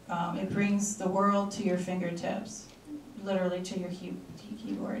equalizer. It brings the world to your fingertips, literally to your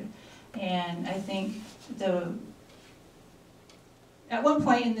keyboard. And I think at one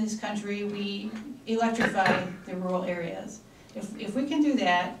point in this country, we electrified the rural areas. If we can do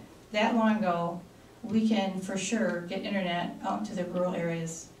that long ago, we can for sure get internet out into the rural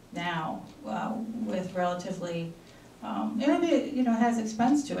areas now with relatively, it'll be, you know, has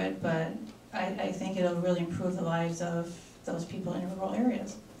expense to it, but I think it'll really improve the lives of those people in rural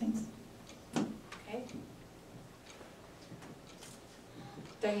areas. Thanks. Okay.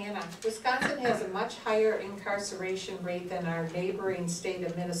 Diana, Wisconsin has a much higher incarceration rate than our neighboring state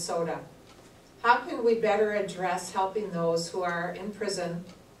of Minnesota. How can we better address helping those who are in prison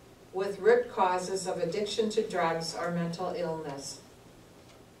with root causes of addiction to drugs or mental illness?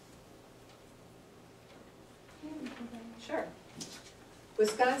 Sure.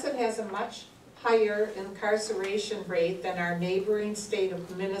 Wisconsin has a much higher incarceration rate than our neighboring state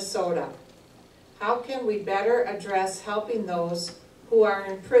of Minnesota. How can we better address helping those who are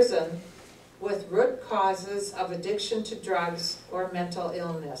in prison with root causes of addiction to drugs or mental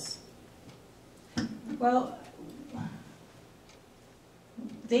illness? Well,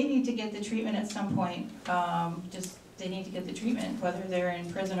 they need to get the treatment at some point. They need to get the treatment, whether they're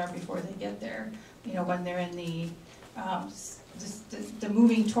in prison or before they get there. You know, when they're in the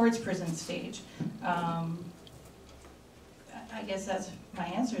moving towards prison stage. I guess that's my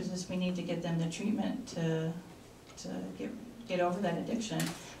answer, is just we need to get them the treatment to get over that addiction.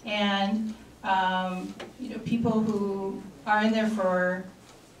 And you know, people who are in there for,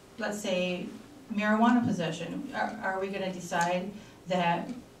 let's say, marijuana possession, are we going to decide that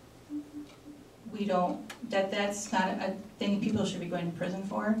that's not a thing people should be going to prison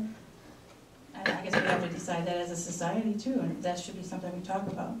for? I guess we have to decide that as a society too, and that should be something we talk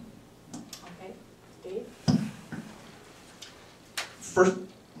about. Okay, Dave? First,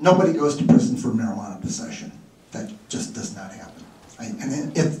 nobody goes to prison for marijuana possession. That just does not happen.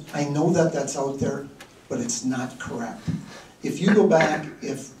 I know that that's out there, but it's not correct. If you go back,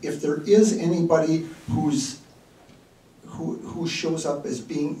 if there is anybody who shows up as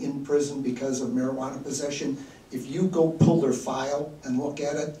being in prison because of marijuana possession, if you go pull their file and look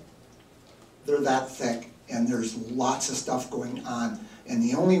at it, they're that thick, and there's lots of stuff going on. And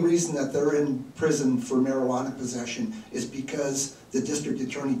the only reason that they're in prison for marijuana possession is because the district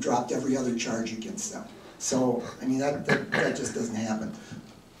attorney dropped every other charge against them. So, I mean, that just doesn't happen.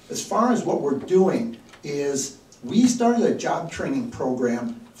 As far as what we're doing is, we started a job training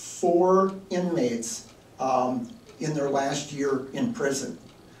program for inmates in their last year in prison.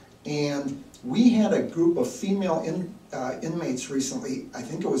 And we had a group of female inmates recently, I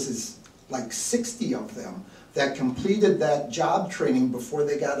think it was like 60 of them, that completed that job training before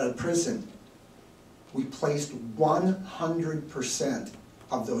they got out of prison. We placed 100%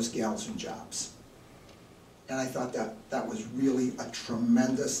 of those gals in jobs. And I thought that was really a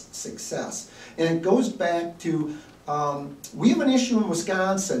tremendous success. And it goes back to, we have an issue in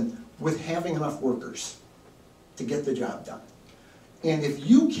Wisconsin with having enough workers to get the job done. And if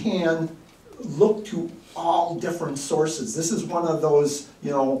you can look to all different sources, this is one of those,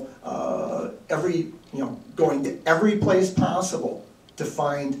 going to every place possible to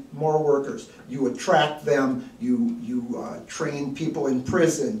find more workers. You attract them, you train people in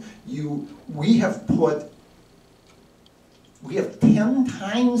prison. We have 10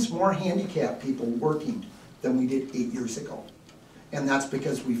 times more handicapped people working than we did 8 years ago. And that's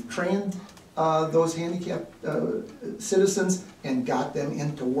because we've trained those handicapped citizens and got them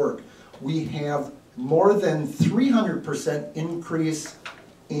into work. We have more than 300% increase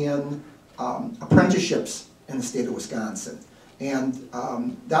in apprenticeships in the state of Wisconsin. And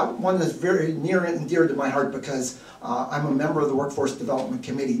that one is very near and dear to my heart because I'm a member of the Workforce Development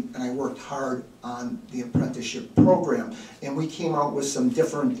Committee, and I worked hard on the apprenticeship program. And we came out with some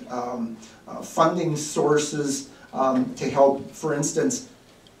different funding sources to help, for instance,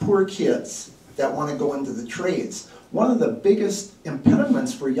 poor kids that want to go into the trades. One of the biggest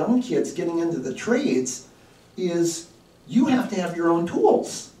impediments for young kids getting into the trades is you have to have your own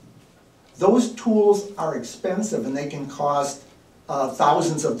tools. Those tools are expensive and they can cost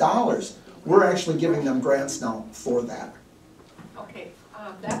thousands of dollars. We're actually giving them grants now for that. Okay,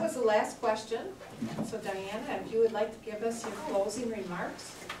 that was the last question. So Diana, if you would like to give us your closing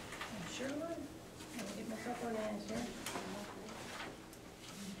remarks. I sure would. Let me get myself organized here.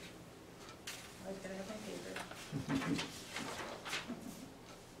 Always gotta have my paper.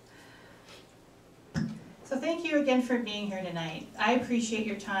 So thank you again for being here tonight. I appreciate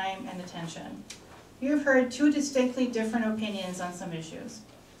your time and attention. You have heard two distinctly different opinions on some issues.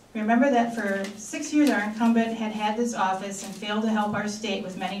 Remember that for 6 years our incumbent had this office and failed to help our state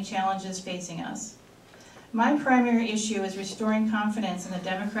with many challenges facing us. My primary issue is restoring confidence in the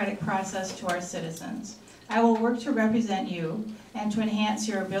democratic process to our citizens. I will work to represent you and to enhance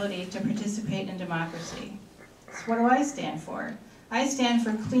your ability to participate in democracy. So what do I stand for? I stand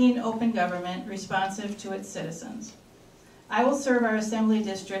for clean, open government responsive to its citizens. I will serve our assembly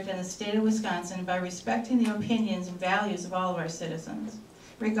district and the state of Wisconsin by respecting the opinions and values of all of our citizens,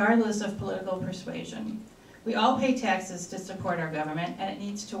 regardless of political persuasion. We all pay taxes to support our government, and it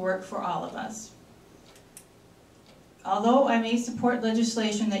needs to work for all of us. Although I may support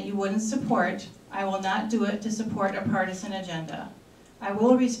legislation that you wouldn't support, I will not do it to support a partisan agenda. I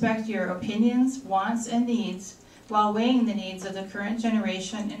will respect your opinions, wants, and needs while weighing the needs of the current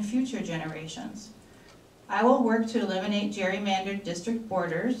generation and future generations. I will work to eliminate gerrymandered district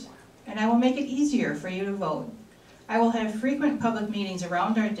borders, and I will make it easier for you to vote. I will have frequent public meetings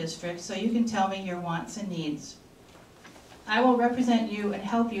around our district so you can tell me your wants and needs. I will represent you and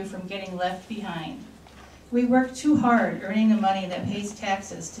help you from getting left behind. We work too hard earning the money that pays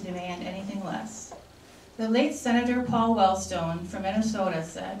taxes to demand anything less. The late Senator Paul Wellstone from Minnesota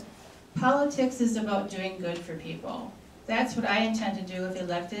said, "Politics is about doing good for people." That's what I intend to do if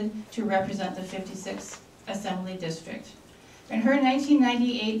elected to represent the 56th Assembly District. In her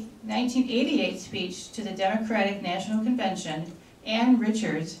 1988 speech to the Democratic National Convention, Ann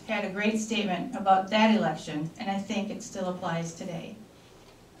Richards had a great statement about that election, and I think it still applies today.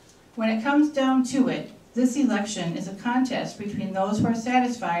 When it comes down to it, this election is a contest between those who are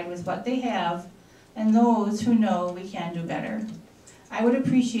satisfied with what they have and those who know we can do better. I would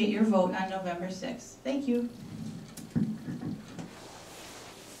appreciate your vote on November 6th. Thank you.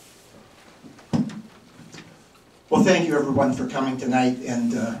 Well, thank you everyone for coming tonight,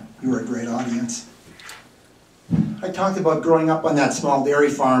 and you were a great audience. I talked about growing up on that small dairy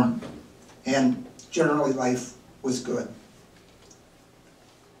farm, and generally life was good.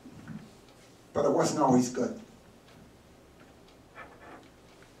 But it wasn't always good.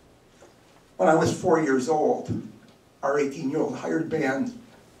 When I was 4 years old, our 18-year-old hired band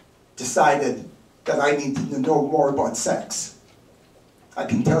decided that I needed to know more about sex. I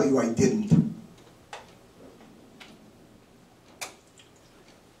can tell you I didn't.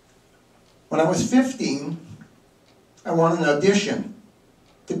 When I was 15, I won an audition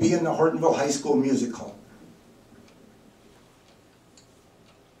to be in the Hortonville High School musical.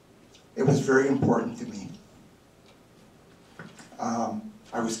 It was very important to me. I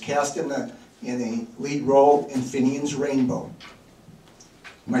was cast in a lead role in Finian's Rainbow.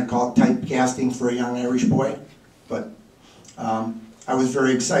 You might call it typecasting for a young Irish boy, but I was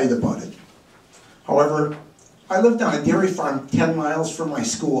very excited about it. However, I lived on a dairy farm 10 miles from my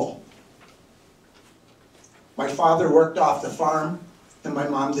school. My father worked off the farm, and my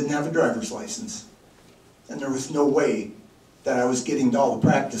mom didn't have a driver's license. And there was no way that I was getting to all the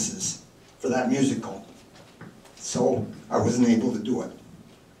practices for that musical. So I wasn't able to do it.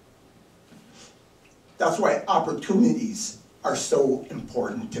 That's why opportunities are so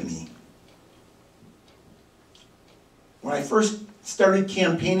important to me. When I first started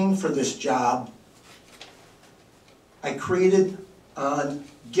campaigning for this job, I created on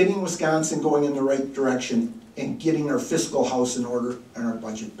getting Wisconsin going in the right direction and getting our fiscal house in order and our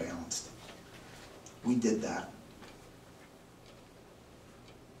budget balanced. We did that.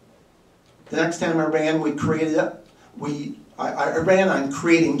 The next time I ran, we created it. I ran on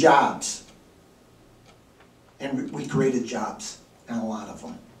creating jobs. And we created jobs, and a lot of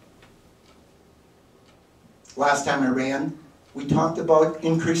them. Last time I ran, we talked about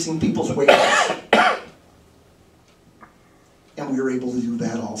increasing people's wages. And we were able to do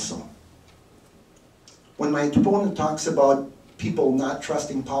that also. When my opponent talks about people not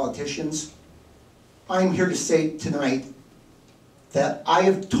trusting politicians, I'm here to say tonight that I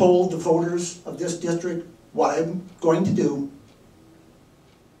have told the voters of this district what I'm going to do,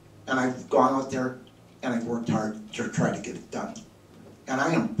 and I've gone out there and I've worked hard to try to get it done. And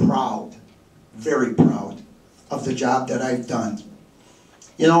I am proud, very proud, of the job that I've done.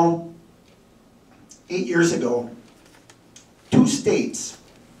 You know, 8 years ago, 2 states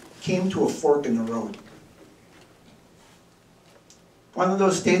came to a fork in the road. One of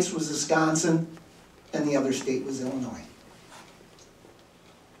those states was Wisconsin, and the other state was Illinois.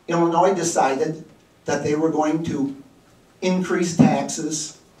 Illinois decided that they were going to increase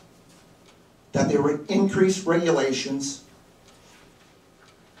taxes, that they would increase regulations.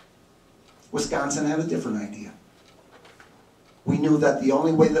 Wisconsin had a different idea. We knew that the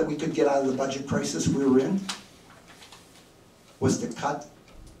only way that we could get out of the budget crisis we were in was to cut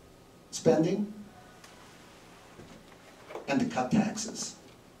spending and to cut taxes.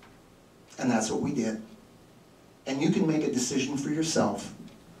 And that's what we did. And you can make a decision for yourself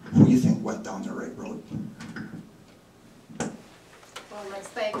who you think went down the right road. Well, let's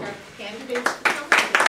thank our candidates for coming.